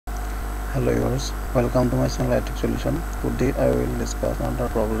Hello viewers, welcome to my channel itechsolution. Today I will discuss another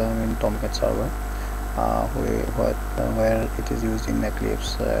problem in Tomacat server where it is used in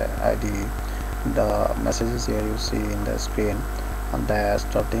Eclipse IDE. The messages here you see in the screen, and the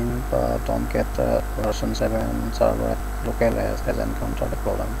starting Tomcat version 7 server local has encountered a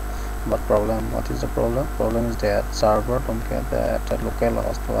problem. What is the problem? Problem is that server Tomcat at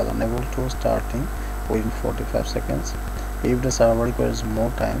localhost was unable to starting within 45 seconds. If the server requires more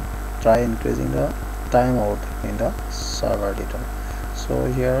time, try increasing the timeout in the server editor. So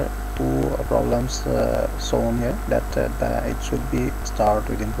here two problems shown here, that it should be start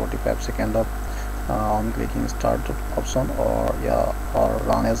within 45 seconds of on clicking start option, or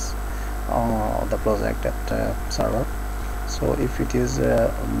run as the project at server. So if it is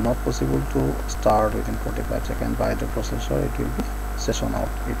not possible to start within 45 seconds by the processor, it will be session out.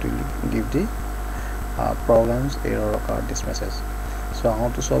 It will give the problems error occurred this message. So how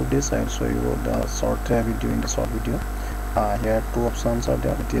to solve this? I will show you the short video in the short video. Here two options are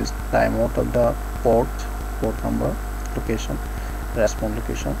there. It is timeout of the port number, location, response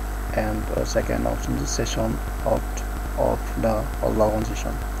location, and second option is session out of the logon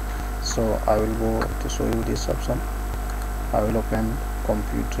session. So I will go to show you this option. I will open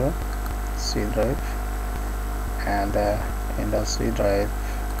computer C drive, and in the C drive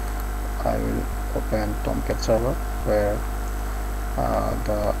I will open Tomcat server, where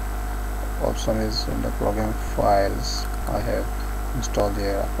the option is in the program files. I have installed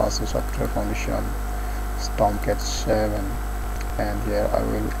here Apache Software Foundation Tomcat 7, and here I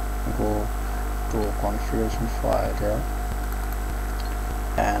will go to configuration file here,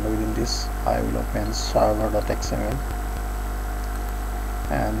 and within this I will open server.xml,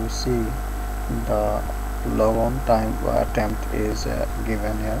 and you see the logon time attempt is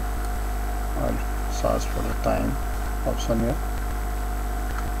given here. I'll search for the time option here,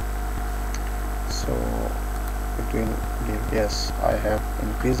 so it will give yes, I have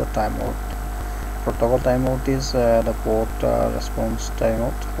increased the timeout. Protocol timeout is the port response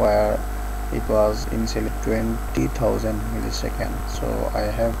timeout, where it was initially 20,000 milliseconds, so I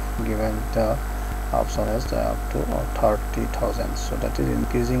have given the option as up to 30,000, so that is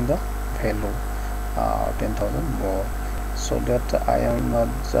increasing the value 10,000 more, so that I am not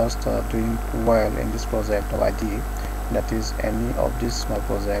just doing well in this project of IDE, that is any of this my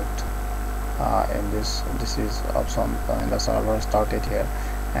project. And this is option in the server started here,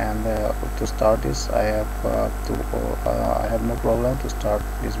 and to start this I have I have no problem to start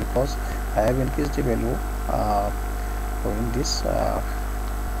this, because I have increased the value in this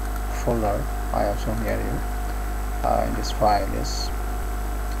folder I have shown here in this file. This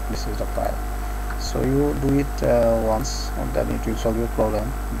is the file. So you do it once, and then it will solve your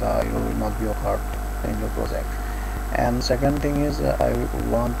problem. The error will not be occurred in your project. And second thing is I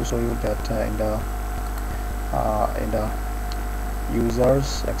want to show you that in the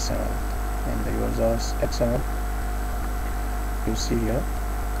users XML, you see here,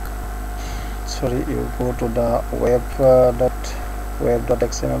 sorry, you go to the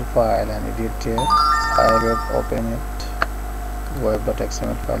web.xml file and edit here. I will open it.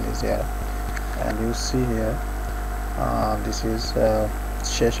 Web.xml file is here, and you see here this is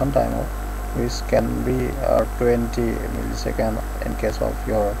session timeout, which can be 20 milliseconds in case of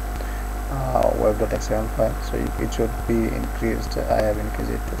your web.xml file. So it should be increased. I have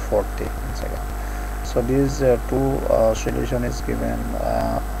increased it to 40 milliseconds. So these two solution is given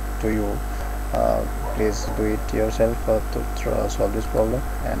to you. Please do it yourself to solve this problem,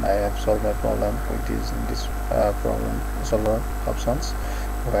 and I have solved my problem with this problem solver options,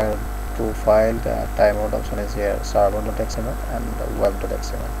 where to file the timeout option is here, server.xml and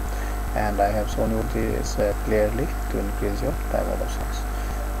web.xml. And I have shown you this clearly to increase your timeout options.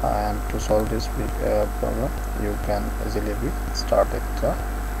 And to solve this problem, you can easily be started the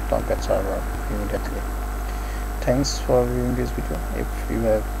Tomcat server immediately. Thanks for viewing this video. If you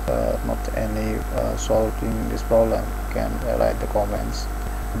have not any solving this problem, you can write the comments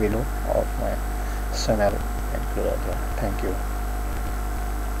below of my channel included here. Thank you.